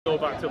Go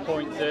back to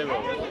point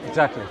zero.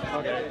 Exactly.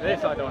 Okay,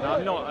 this I don't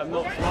know. I'm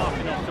not smart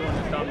enough to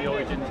understand the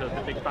origins of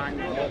the Big Bang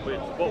and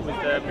what was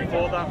there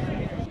before that.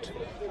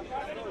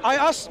 I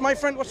asked my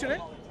friend, what's your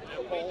name?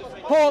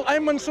 Paul.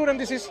 I'm Mansur and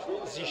this is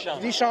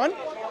Zishan.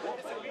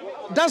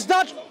 Does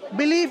that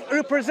belief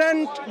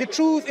represent the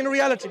truth in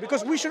reality?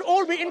 Because we should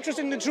all be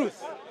interested in the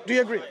truth. Do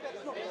you agree?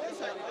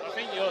 I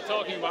think you're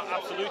talking about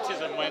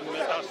absolutism when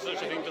such a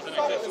thing doesn't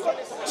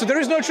exist. So there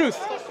is no truth?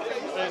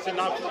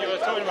 You're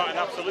talking about an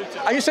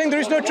absolutism. Are you saying there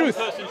is no truth?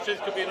 One person's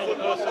truth could be another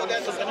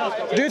person's something else.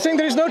 Do you think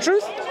there is no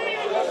truth?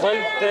 Well,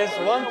 there's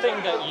one thing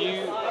that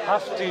you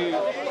have to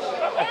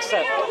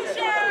accept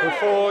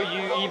before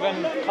you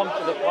even come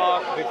to the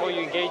park, before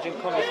you engage in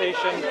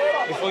conversation,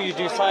 before you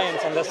do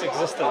science, and that's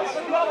existence.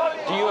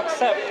 Do you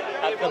accept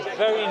at the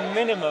very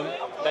minimum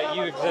that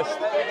you exist?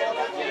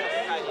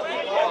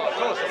 Of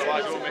course,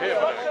 otherwise we won't be here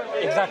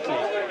today. Exactly.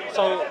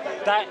 So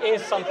that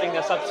is something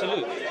that's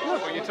absolute.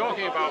 But you're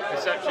talking about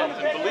perceptions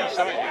and beliefs,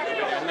 aren't you?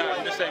 And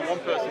I'm just saying one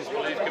person's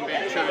belief can be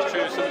true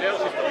as somebody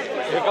else's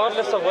belief.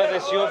 Regardless of whether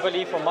it's your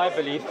belief or my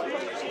belief,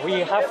 we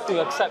have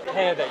to accept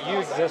here that you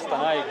exist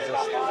and I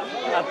exist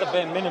at the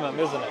bare minimum,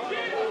 isn't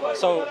it?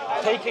 So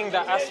taking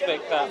that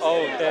aspect that,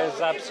 oh,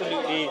 there's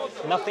absolutely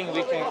nothing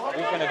we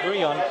can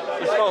agree on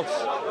is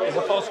false. It's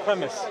a false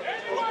premise.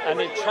 And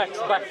it tracks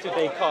back to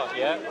Descartes,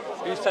 yeah?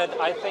 Who said,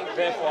 I think,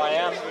 therefore I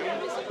am,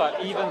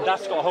 but even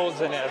that's got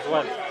holes in it as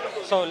well.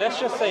 So let's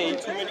just say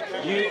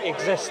you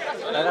exist,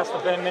 and that's the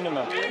bare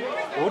minimum.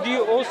 Would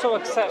you also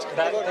accept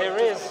that there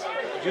is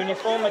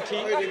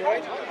uniformity,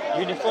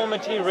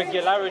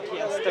 regularity,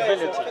 and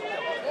stability?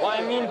 What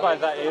I mean by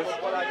that is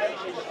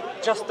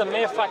just the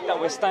mere fact that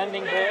we're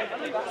standing here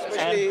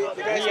and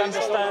we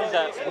understand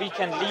that we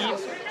can leave,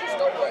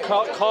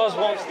 cars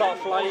won't start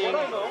flying,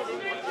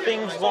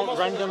 things won't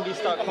randomly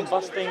start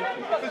combusting.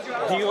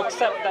 Do you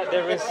accept that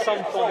there is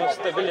some form of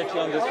stability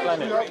on this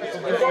planet?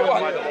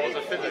 By the laws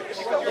of physics.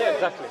 Yeah,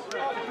 exactly.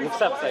 You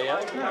accept that, yeah?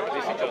 It's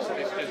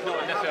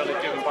not necessarily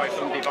driven by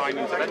some divine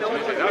intervention,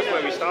 is it? That's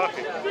where we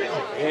started.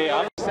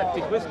 Yeah,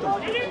 Accepted wisdom.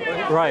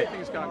 Right.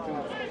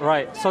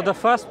 Right. So the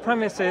first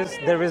premise is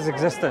there is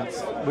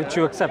existence, which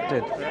you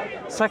accepted.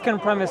 Second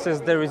premise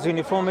is there is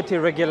uniformity,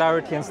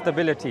 regularity, and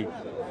stability,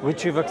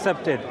 which you've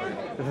accepted.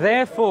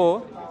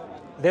 Therefore,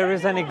 there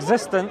is an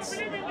existence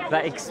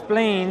that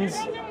explains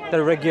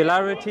the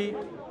regularity,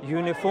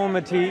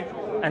 uniformity,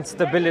 and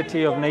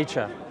stability of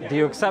nature. Do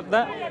you accept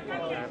that?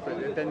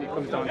 But then it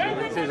comes down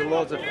to the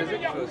laws of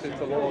physics versus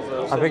the laws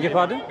of... I beg your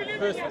pardon?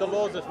 The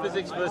laws of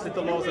physics versus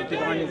the laws of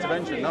divine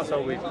intervention. That's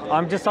how we...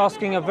 I'm just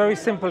asking a very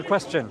simple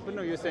question. But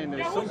no, you're saying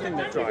there's something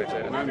that drives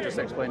it, and I'm just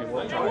explaining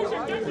what drives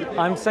it.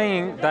 I'm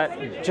saying that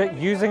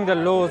using the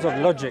laws of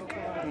logic,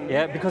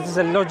 yeah, because it's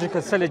a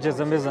logical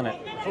syllogism, isn't it?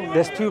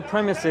 There's two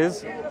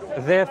premises,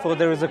 therefore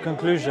there is a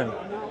conclusion.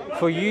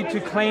 For you to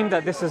claim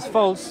that this is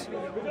false,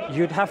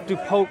 you'd have to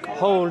poke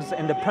holes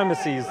in the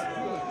premises,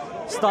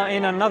 start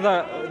in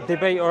another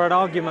debate or an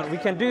argument. We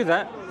can do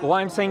that. What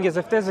I'm saying is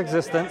if there's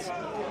existence,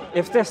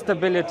 if there's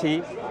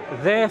stability,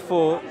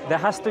 therefore there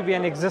has to be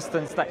an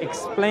existence that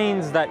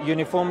explains that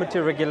uniformity,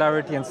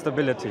 regularity, and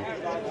stability.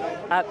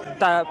 At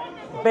the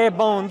bare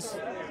bones,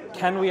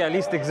 can we at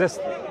least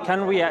exist?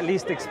 Can we at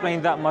least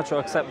explain that much or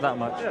accept that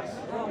much? Yes.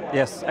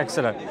 Yes,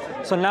 excellent.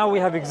 So now we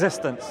have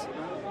existence.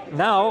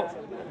 Now,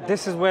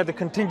 this is where the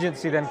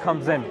contingency then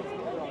comes in.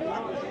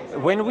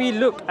 When we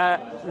look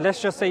at,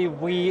 let's just say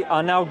we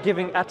are now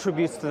giving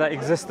attributes to that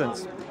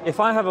existence.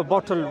 If I have a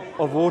bottle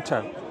of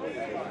water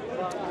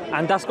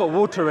and that's got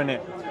water in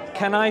it,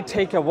 can I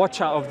take a watch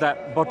out of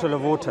that bottle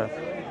of water?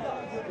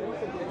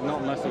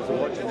 Not unless there's a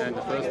watch in there in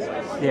the first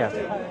place.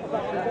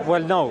 Yeah.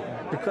 Well, no,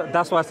 because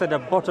that's why I said a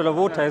bottle of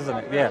water, isn't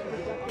it? Yeah.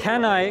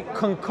 Can I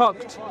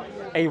concoct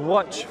a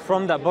watch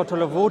from that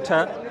bottle of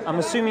water? I'm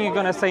assuming you're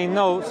going to say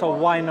no, so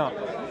why not?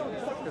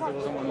 Because there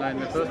wasn't one there in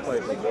the first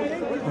place.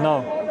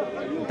 No.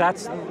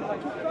 That's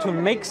to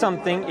make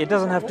something, it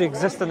doesn't have to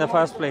exist in the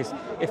first place.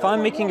 If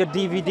I'm making a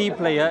DVD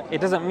player, it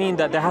doesn't mean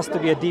that there has to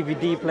be a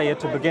DVD player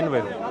to begin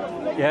with.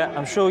 Yeah,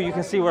 I'm sure you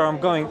can see where I'm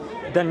going.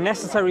 The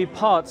necessary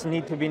parts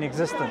need to be in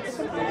existence.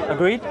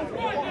 Agreed?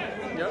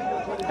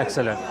 Yep.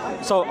 Excellent.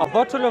 So a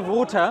bottle of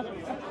water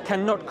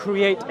cannot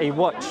create a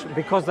watch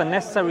because the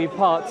necessary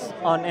parts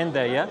aren't in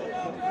there, yeah?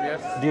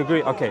 Yes. Do you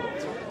agree? Okay.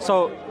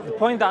 So the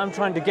point that I'm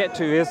trying to get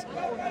to is,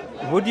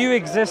 would you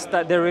exist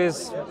that there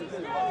is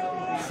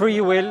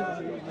free will,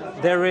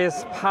 there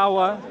is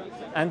power,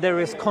 and there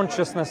is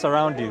consciousness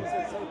around you?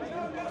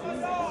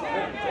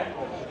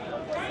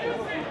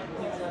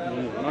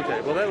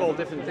 Okay, well they're all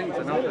different things,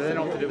 they're not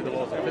to do with the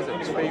laws of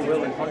physics. Free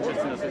will and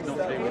consciousness is not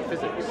to do with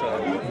physics.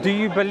 So. Do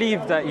you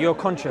believe that you're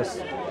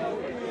conscious?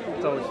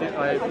 So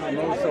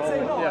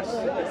yes.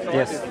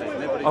 Yes.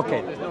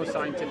 Okay. There's no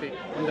scientific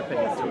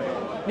underpinning to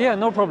it. Yeah,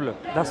 no problem.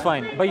 That's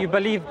fine. But you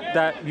believe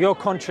that you're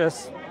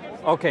conscious.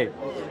 Okay.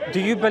 Do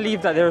you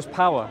believe that there is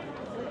power?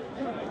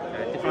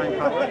 Define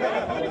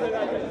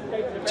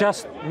power.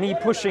 Just me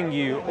pushing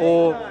you,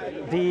 or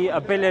the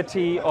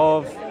ability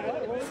of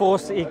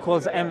force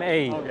equals ma.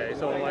 Okay,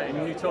 so like in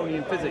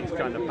Newtonian physics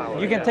kind of power.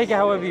 You can take it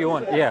however you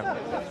want, yeah.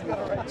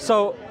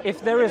 So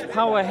if there is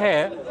power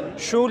here,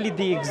 surely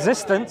the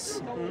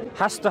existence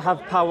has to have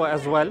power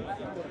as well,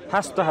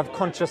 has to have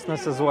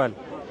consciousness as well.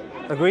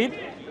 Agreed?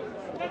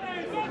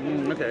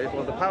 Okay,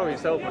 well the power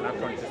itself won't have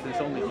consciousness,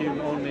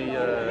 only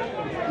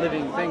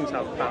living things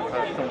have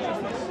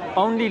consciousness.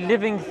 Only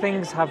living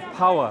things have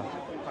power.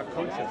 Have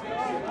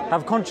consciousness.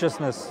 Have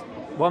consciousness.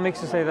 What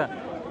makes you say that?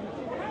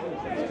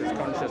 Because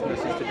consciousness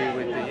is to do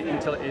with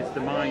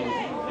the mind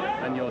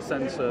and your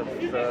sense of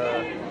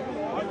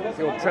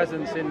your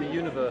presence in the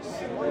universe.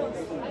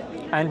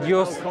 And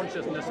your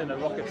consciousness in a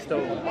rock of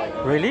stone.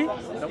 Really?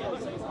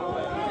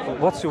 Nope.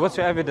 What's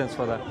your evidence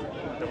for that?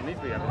 Don't need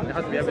to be evidence. It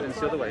has to be evidence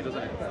the other way,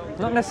 doesn't it?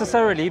 Not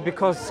necessarily,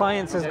 because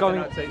science is going.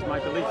 I'd say it's my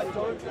belief.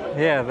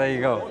 Yeah, there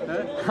you go.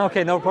 Huh?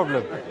 Okay, no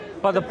problem.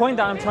 But the point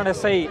that I'm trying to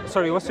say,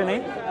 sorry, what's your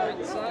name?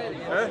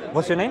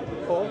 What's your name?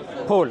 Paul.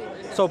 Paul.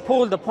 So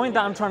Paul, the point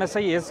that I'm trying to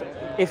say is,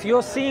 if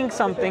you're seeing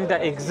something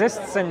that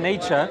exists in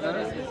nature,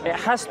 it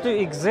has to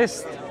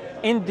exist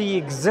in the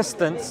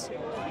existence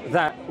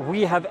that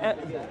we have,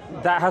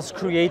 that has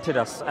created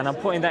us. And I'm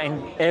putting that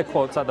in air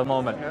quotes at the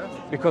moment,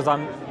 because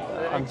I'm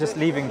just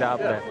leaving that up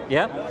there.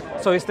 Yeah.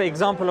 So it's the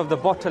example of the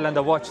bottle and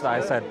the watch that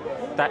I said.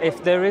 That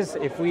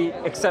if we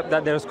accept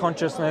that there's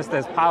consciousness,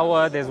 there's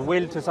power, there's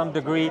will to some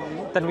degree,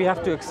 then we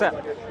have to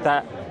accept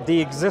that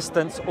the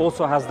existence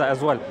also has that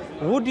as well.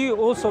 Would you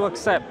also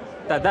accept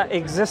that that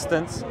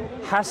existence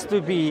has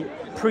to be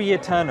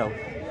pre-eternal?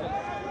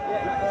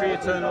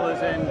 Pre-eternal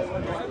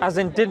as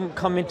in didn't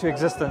come into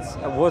existence,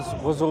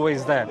 was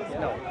always there?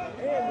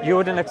 No. You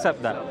wouldn't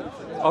accept that?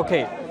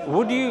 Okay.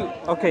 Would you?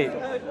 Okay.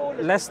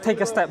 Let's take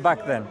a step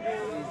back then.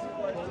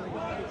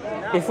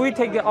 If we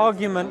take the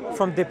argument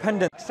from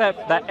dependent,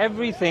 accept that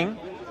everything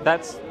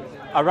that's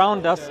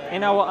around us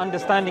in our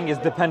understanding is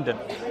dependent.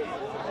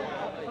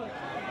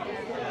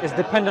 It's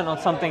dependent on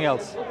something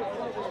else.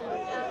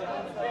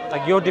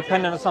 Like you're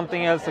dependent on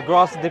something else, the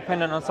grass is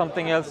dependent on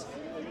something else,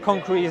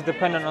 concrete is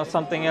dependent on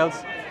something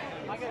else.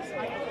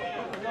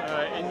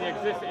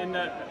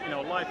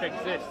 Life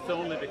exists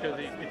only because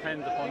it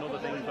depends upon other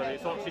things, whether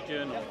it's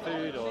oxygen or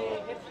food or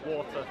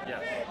water.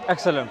 Yes.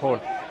 Excellent, Paul.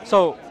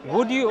 So,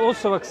 would you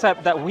also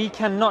accept that we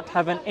cannot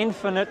have an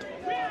infinite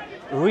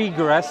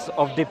regress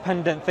of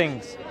dependent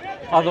things?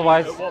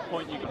 Otherwise, at what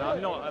point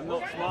I'm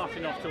not smart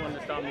enough to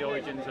understand the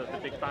origins of the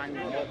Big Bang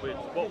and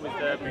what was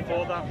there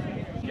before that.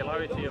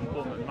 Singularity of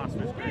boom and mass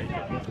was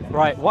created.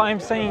 Right. What I'm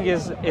saying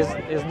is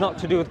not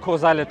to do with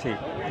causality.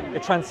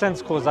 It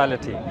transcends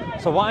causality.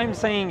 So what I'm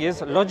saying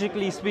is,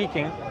 logically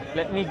speaking,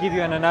 let me give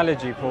you an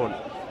analogy, Paul.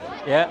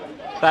 Yeah.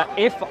 That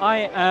if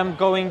I am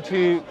going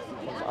to,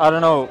 I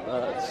don't know,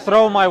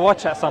 throw my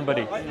watch at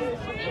somebody.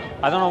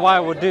 I don't know why I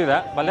would do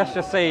that, but let's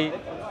just say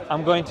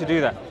I'm going to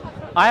do that.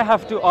 I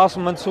have to ask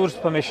Mansur's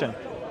permission.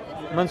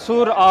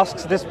 Mansur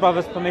asks this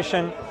brother's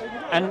permission,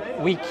 and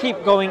we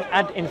keep going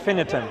ad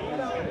infinitum.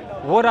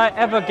 Would I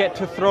ever get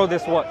to throw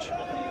this watch?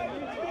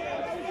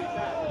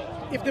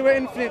 If there were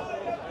infinite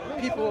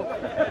people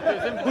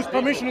whose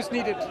permission is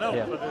needed. No,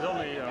 yeah. But there's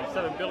only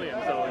 7 billion,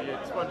 so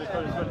it's probably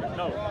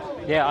no.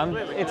 Yeah,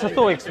 it's a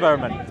thought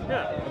experiment.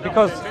 Yeah,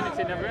 because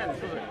infinity never ends,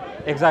 does it?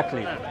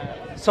 Exactly.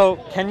 Yeah. So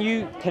can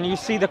you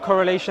see the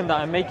correlation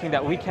that I'm making,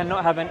 that we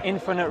cannot have an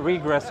infinite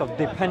regress of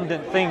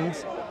dependent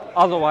things,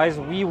 otherwise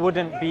we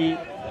wouldn't be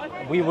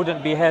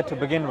here to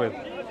begin with.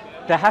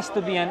 There has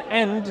to be an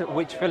end,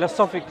 which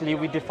philosophically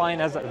we define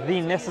as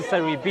the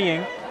necessary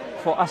being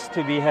for us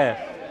to be here.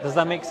 Does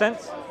that make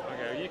sense?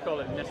 Okay, you call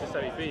it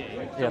necessary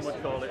being, yes. Some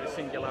would call it a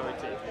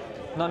singularity.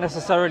 Not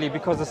necessarily,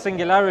 because the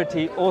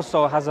singularity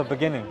also has a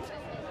beginning.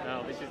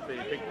 Now this is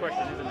the big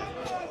question, isn't it?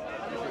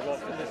 This is what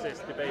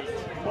physicists debate.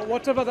 But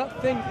whatever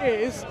that thing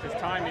is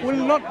will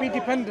not be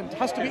dependent,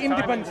 has to be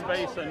independent. Time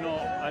and space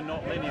are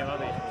not linear, are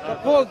they?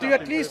 But Paul, do you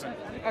at least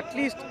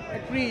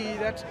agree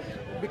that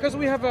because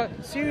we have a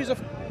series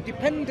of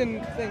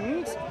dependent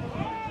things,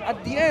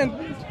 at the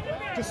end,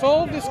 to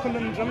solve this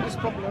conundrum, this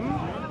problem,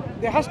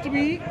 there has to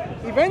be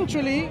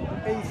eventually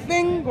a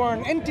thing or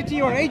an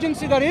entity or an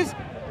agency that is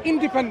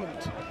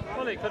independent.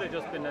 Well, it could have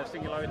just been a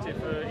singularity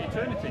for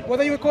eternity.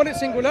 Whether you call it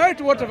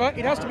singularity or whatever,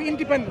 it has to be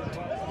independent.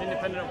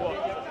 Independent of what?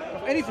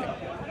 Of anything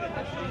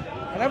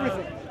and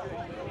everything.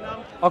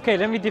 Okay,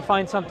 let me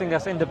define something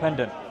that's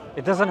independent.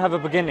 It doesn't have a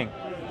beginning.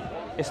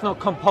 It's not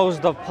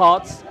composed of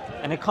parts,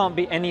 and it can't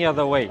be any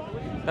other way.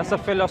 That's a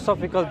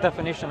philosophical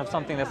definition of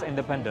something that's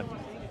independent.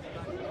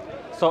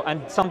 So,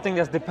 and something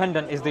that's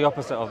dependent is the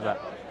opposite of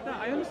that. No,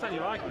 I understand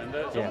your argument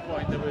that at some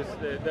point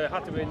there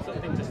had to be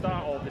something to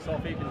start all this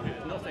off, even if it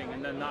was nothing,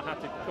 and then that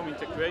had to come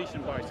into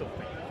creation by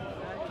something.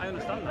 I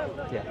understand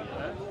that. Yeah.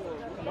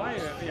 Why?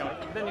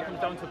 Then it comes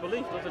down to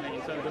belief, doesn't it?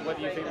 In terms of whether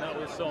you think that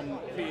was some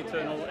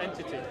eternal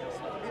entity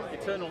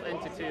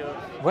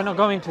of. We're not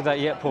going to that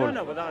yet, Paul.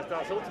 No, but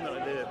that's ultimately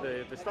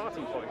the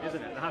starting point,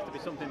 isn't it? There has to be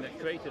something that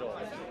created all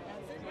this.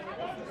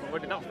 Where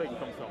did that thing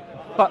come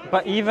from?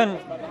 But even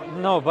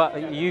no,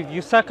 but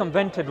you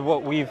circumvented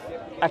what we've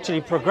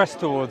actually progressed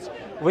towards,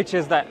 which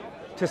is that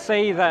to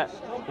say that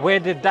where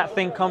did that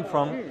thing come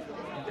from,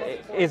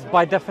 is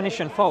by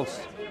definition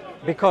false.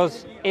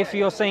 Because if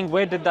you're saying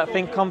where did that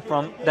thing come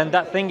from, then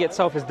that thing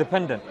itself is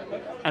dependent.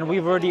 And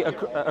we've already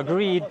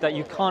agreed that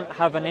you can't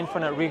have an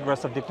infinite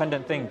regress of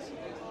dependent things.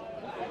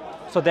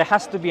 So there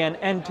has to be an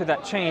end to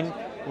that chain,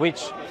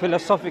 which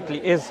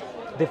philosophically is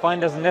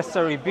defined as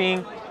necessary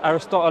being.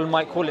 Aristotle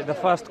might call it the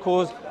first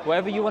cause.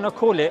 Whatever you want to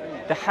call it,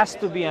 there has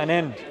to be an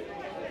end,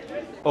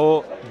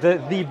 or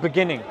the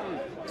beginning.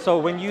 So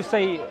when you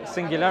say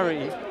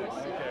singularity,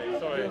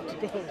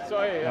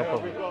 sorry,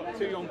 we've got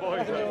two young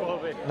boys.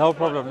 No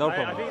problem.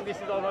 I think this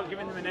is all about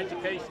giving them an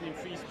education in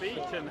free speech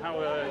and how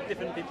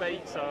different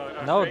debates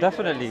are. No, great.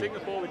 definitely. In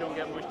Singapore, we don't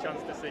get much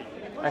chance to see.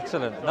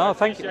 Excellent. So No,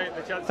 thank you.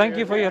 Thank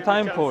you for your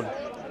time, Paul.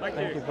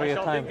 Thank you for your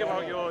time. Think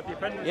about your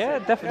dependency. Yeah,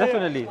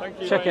 definitely.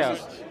 Check it out.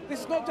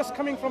 This is not just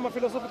coming from a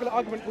philosophical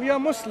argument. We are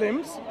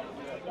Muslims,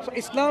 so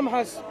Islam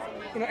has,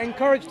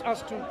 encouraged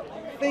us to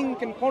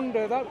think and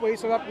ponder that way,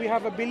 so that we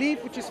have a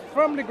belief which is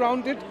firmly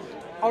grounded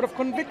out of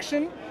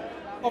conviction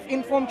of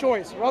informed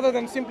choice, rather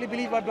than simply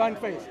believe by blind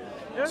faith.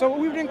 Yeah. So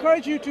we would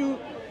encourage you to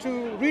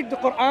read the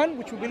Quran,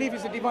 which we believe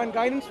is the divine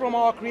guidance from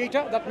our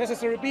Creator, that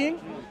necessary being,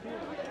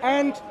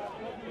 and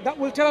that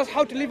will tell us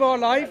how to live our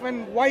life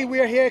and why we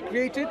are here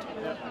created,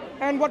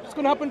 and what's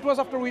going to happen to us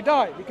after we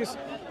die, because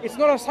it's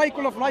not a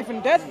cycle of life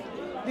and death.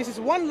 This is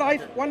one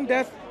life, one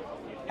death,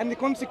 and the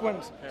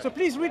consequence. So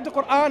please read the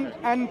Quran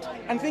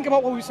and think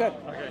about what we said.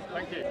 Okay,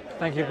 thank you.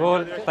 Thank you,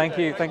 Paul. Thank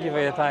you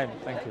for your time.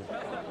 Thank you.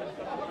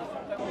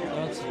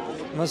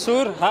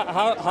 Mansur,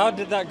 how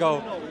did that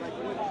go?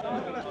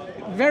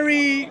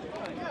 Very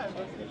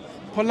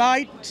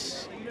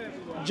polite,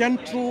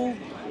 gentle,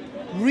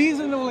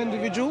 reasonable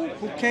individual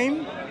who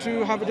came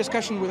to have a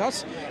discussion with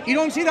us. You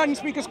don't see that in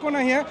Speaker's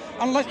Corner here,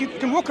 unless you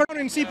can walk around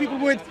and see people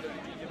with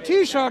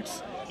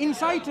T-shirts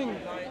inciting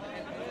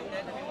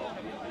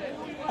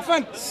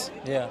offense.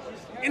 Yeah.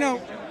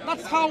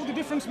 That's how the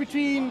difference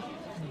between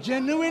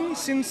genuine,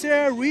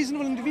 sincere,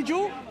 reasonable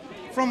individual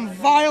from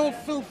vile,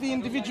 filthy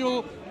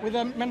individual with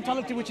a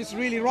mentality which is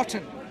really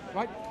rotten,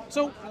 right?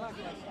 So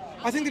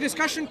I think the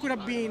discussion could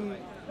have been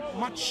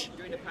much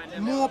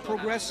more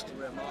progressed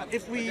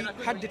if we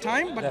had the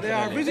time, but they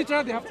are a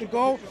visitor, they have to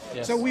go.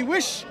 Yes. So we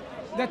wish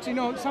that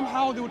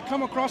somehow they would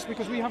come across,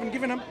 because we haven't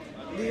given them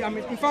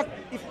in fact,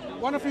 if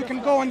one of you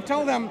can go and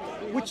tell them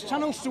which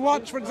channels to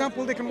watch, for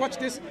example, they can watch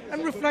this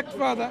and reflect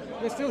further,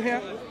 they're still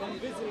here,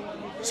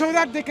 so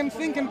that they can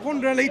think and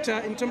ponder later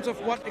in terms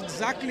of what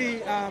exactly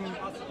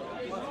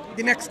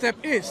the next step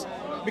is.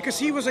 Because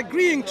he was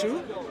agreeing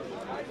to,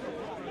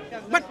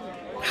 but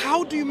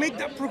how do you make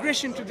that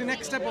progression to the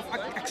next step of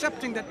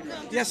accepting that,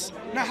 yes,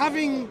 now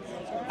having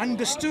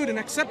understood and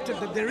accepted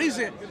that there is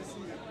a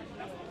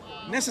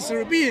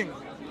necessary being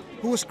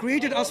who has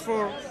created us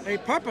for a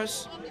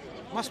purpose,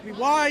 must be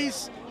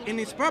wise in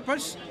its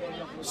purpose.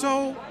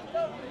 So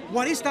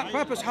what is that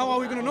purpose? How are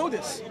we going to know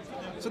this?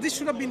 So this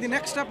should have been the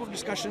next step of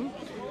discussion,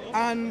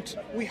 and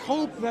we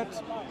hope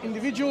that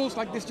individuals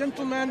like this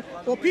gentleman,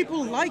 or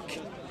people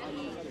like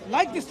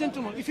this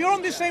gentleman, if you're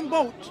on the same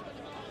boat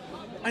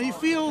and you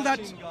feel that,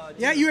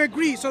 you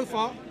agree so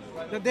far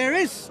that there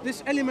is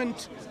this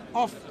element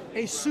of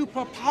a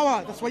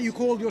superpower, that's what you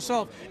call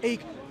yourself, a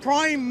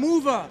prime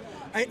mover,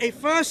 a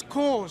first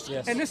cause,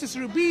 yes, a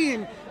necessary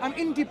being, an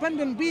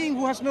independent being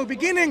who has no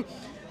beginning,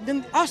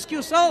 then ask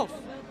yourself,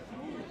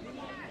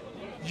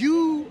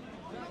 you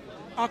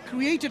are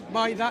created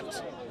by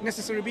that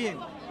necessary being.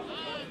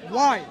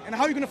 Why? And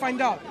how are you going to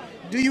find out?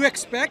 Do you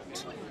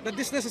expect that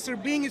this necessary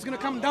being is going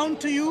to come down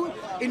to you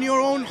in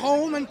your own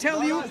home and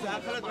tell you,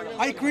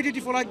 I created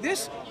you for like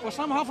this? Or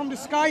somehow from the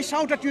sky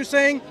shout at you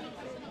saying,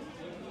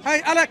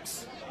 hey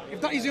Alex,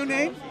 if that is your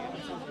name,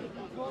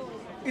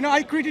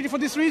 I created you for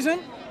this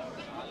reason.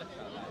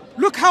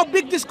 Look how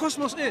big this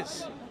cosmos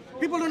is.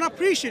 People don't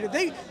appreciate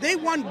it. They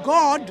want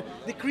God,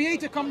 the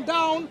creator, come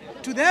down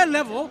to their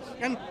level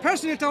and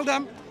personally tell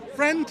them,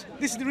 friend,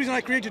 this is the reason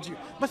I created you.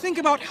 But think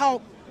about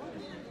how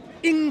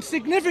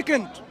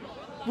insignificant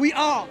we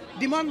are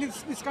demanding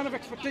this kind of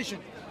expectation.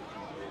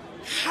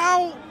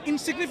 How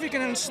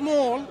insignificant and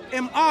small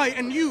am I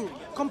and you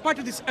compared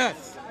to this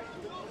earth?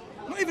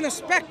 Not even a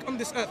speck on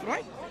this earth,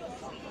 right?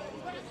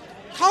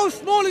 How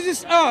small is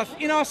this earth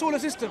in our solar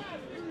system?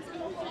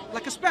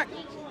 Like a speck.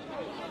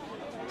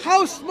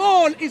 How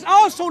small is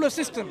our solar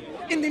system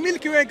in the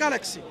Milky Way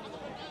galaxy?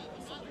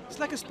 It's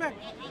like a speck.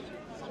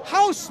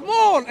 How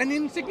small and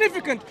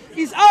insignificant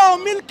is our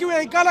Milky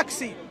Way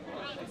galaxy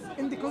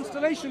in the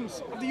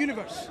constellations of the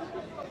universe?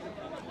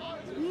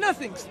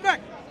 Nothing,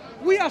 speck.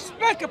 We are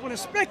speck upon a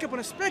speck upon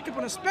a speck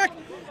upon a speck,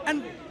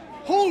 and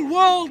whole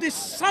world is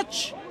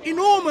such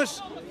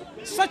enormous,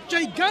 such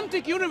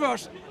gigantic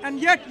universe, and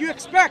yet you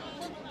expect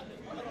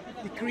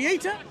the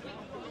creator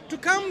to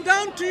come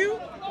down to you,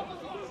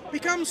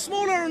 become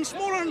smaller and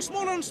smaller and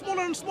smaller and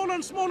smaller and smaller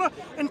and smaller,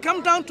 and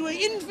come down to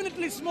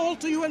infinitely small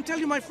to you and tell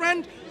you, my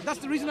friend, that's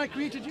the reason I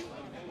created you.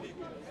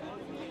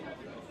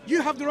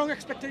 You have the wrong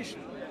expectation.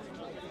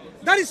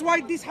 That is why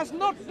this has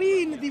not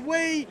been the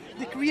way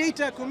the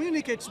Creator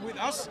communicates with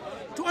us.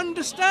 To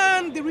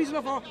understand the reason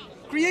of our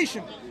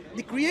creation.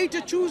 The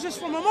Creator chooses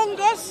from among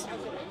us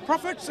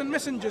prophets and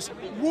messengers,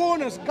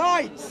 warners,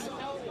 guides,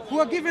 who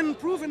are given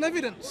proof and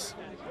evidence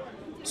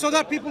so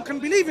that people can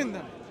believe in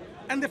them.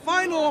 And the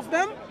final of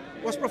them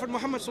was Prophet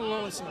Muhammad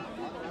sallallahu alaihi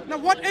wasallam. Now,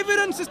 what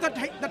evidences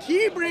that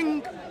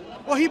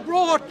he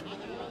brought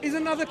is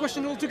another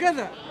question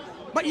altogether.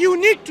 But you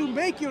need to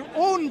make your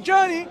own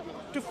journey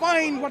to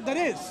find what that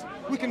is.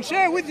 We can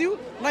share with you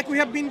like we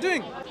have been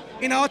doing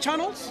in our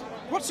channels.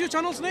 What's your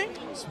channel's name?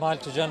 Smile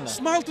to Jannah.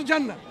 Smile to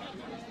Jannah.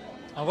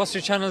 And what's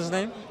your channel's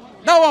name?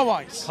 Dawah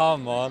Wise.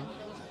 Come on.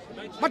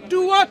 But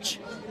do watch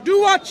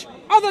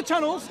other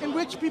channels in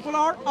which people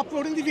are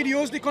uploading the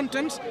videos, the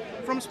contents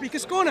from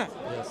Speaker's Corner.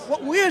 Yes.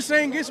 What we are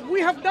saying is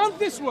we have done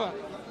this work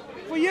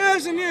for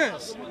years and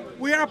years.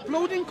 We are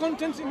uploading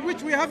contents in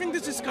which we are having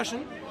this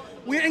discussion.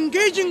 We are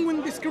engaging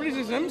with these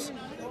criticisms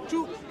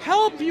to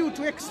help you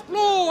to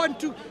explore and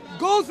to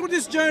go through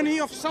this journey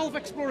of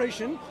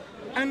self-exploration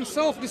and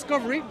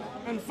self-discovery.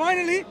 And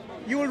finally,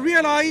 you will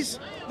realize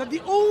that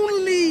the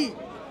only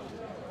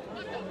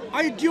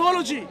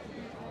ideology,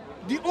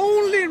 the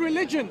only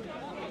religion,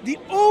 the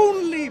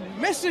only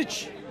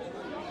message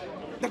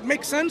that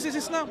makes sense is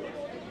Islam.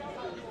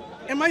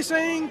 Am I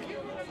saying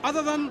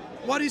other than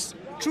what is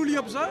truly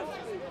observed?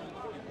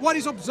 What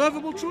is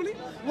observable truly?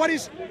 What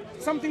is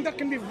something that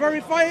can be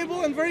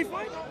verifiable and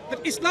verified?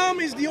 That Islam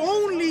is the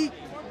only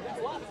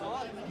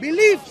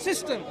belief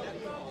system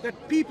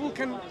that people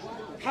can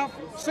have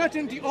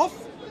certainty of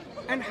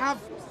and have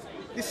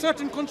the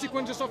certain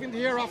consequences of in the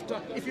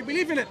hereafter if you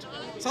believe in it.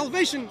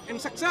 Salvation, in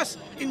success,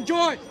 in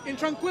joy, in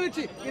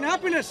tranquility, in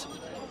happiness.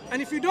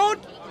 And if you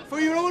don't, for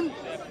your own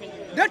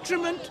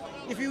detriment,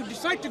 if you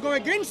decide to go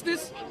against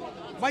this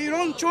by your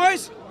own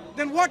choice,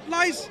 then what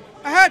lies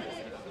ahead?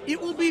 It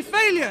will be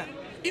failure,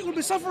 it will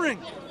be suffering,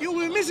 it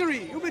will be misery,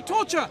 it will be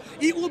torture,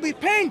 it will be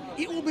pain,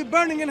 it will be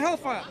burning in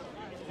hellfire.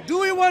 Do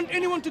we want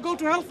anyone to go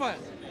to hellfire?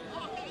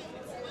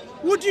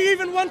 Would you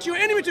even want your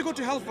enemy to go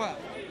to hellfire?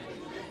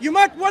 You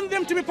might want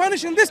them to be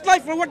punished in this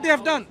life for what they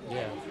have done.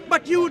 Yeah.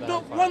 But you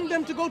don't want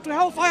them to go to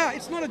hellfire.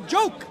 It's not a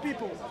joke,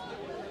 people.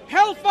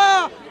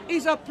 Hellfire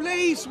is a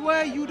place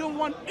where you don't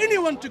want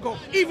anyone to go,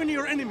 even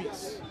your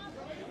enemies.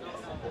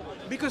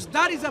 Because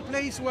that is a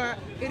place where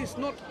it is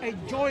not a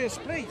joyous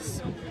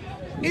place.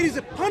 It is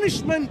a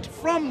punishment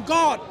from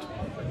God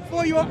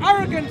for your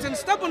arrogance and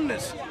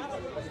stubbornness.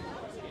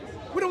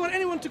 We don't want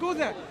anyone to go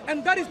there.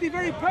 And that is the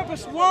very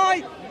purpose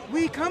why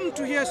we come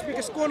to here,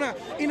 Speaker's Corner,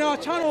 in our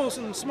channels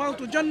and Smile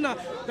to Jannah,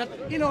 that,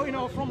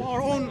 from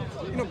our own,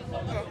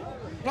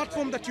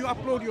 platform that you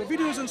upload your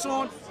videos and so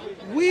on.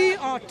 We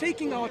are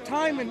taking our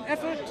time and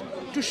effort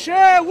to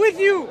share with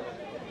you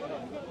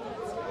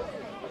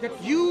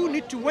that you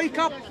need to wake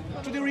up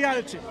to the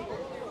reality.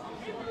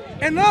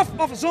 Enough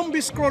of zombie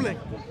scrolling.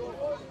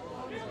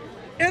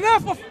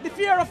 Enough of the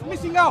fear of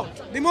missing out,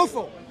 the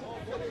mofo.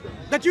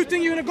 That you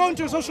think you're going to go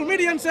into social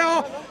media and say,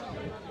 oh,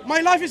 my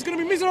life is going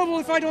to be miserable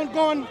if I don't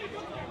go and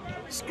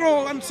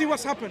scroll and see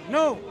what's happened.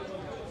 No.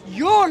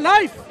 Your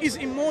life is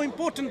more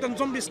important than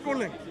zombie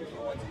scrolling.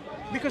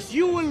 Because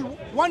you will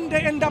one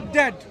day end up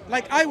dead,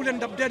 like I will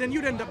end up dead and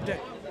you'd end up dead.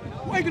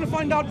 What are you going to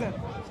find out then?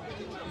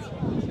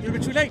 It'll be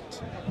too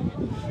late.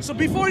 So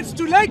before it's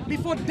too late,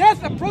 before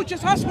death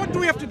approaches us, what do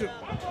we have to do?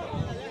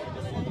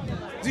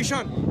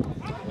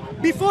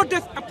 Zishan, before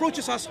death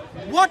approaches us,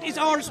 what is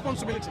our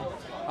responsibility?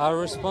 Our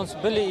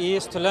responsibility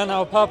is to learn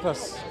our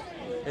purpose.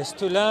 Is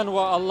to learn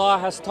what Allah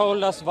has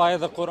told us via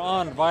the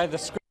Quran, via the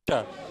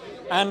scripture.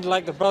 And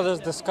like the brothers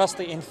discussed,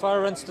 the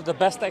inference to the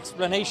best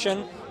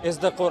explanation is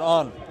the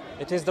Quran.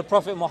 It is the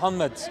Prophet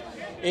Muhammad's.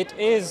 It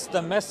is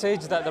the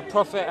message that the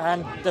Prophet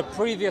and the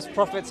previous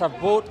prophets have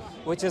brought,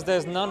 which is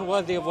there's none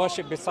worthy of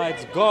worship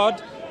besides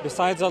God,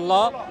 besides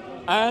Allah,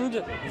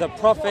 and the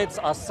prophets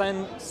are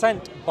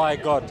sent by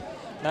God.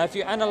 Now if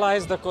you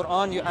analyze the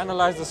Quran, you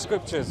analyze the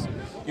scriptures,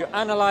 you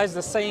analyze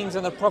the sayings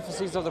and the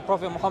prophecies of the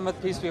Prophet Muhammad,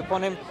 peace be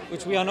upon him,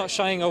 which we are not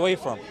shying away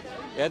from.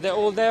 Yeah, they're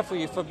all there for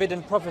you,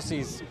 forbidden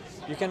prophecies.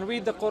 You can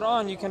read the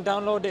Quran, you can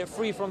download it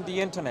free from the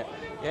internet.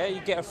 Yeah,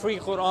 you get a free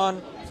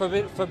Quran,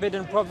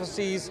 forbidden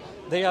prophecies,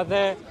 they are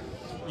there.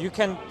 You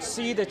can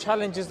see the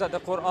challenges that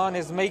the Quran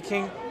is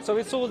making, so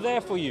it's all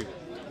there for you.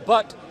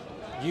 But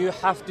you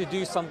have to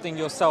do something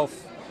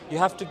yourself. You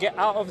have to get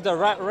out of the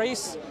rat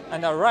race,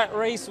 and the rat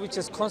race which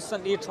is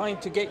constantly trying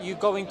to get you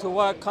going to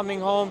work, coming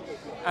home,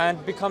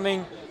 and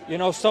becoming,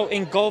 so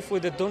engulfed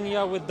with the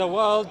dunya, with the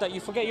world, that you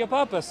forget your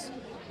purpose.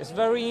 It's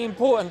very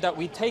important that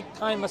we take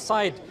time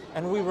aside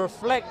and we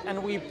reflect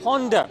and we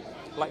ponder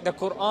like the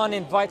Quran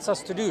invites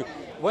us to do.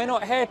 We're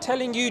not here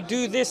telling you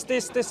do this,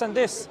 this, this and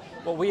this.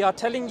 What we are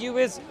telling you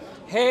is,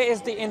 here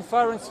is the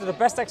inference to the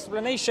best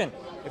explanation.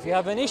 If you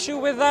have an issue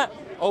with that,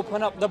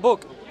 open up the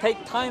book.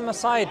 Take time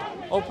aside,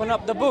 open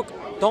up the book.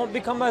 Don't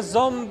become a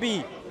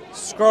zombie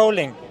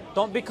scrolling.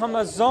 Don't become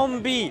a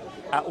zombie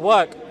at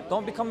work.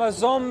 Don't become a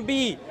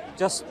zombie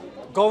just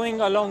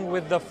going along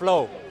with the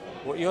flow.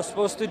 What you're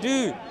supposed to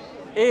do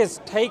is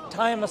take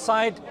time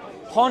aside,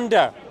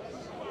 ponder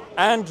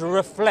and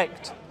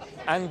reflect.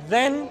 And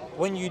then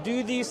when you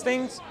do these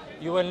things,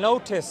 you will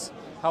notice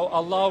how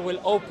Allah will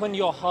open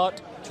your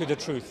heart to the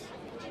truth.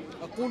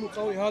 أقول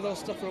قولي هذا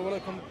واستغفر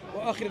لكم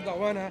وآخر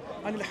دعوانا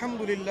أن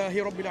الحمد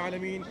لله رب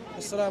العالمين.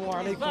 السلام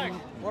عليكم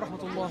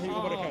ورحمة الله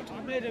وبركاته.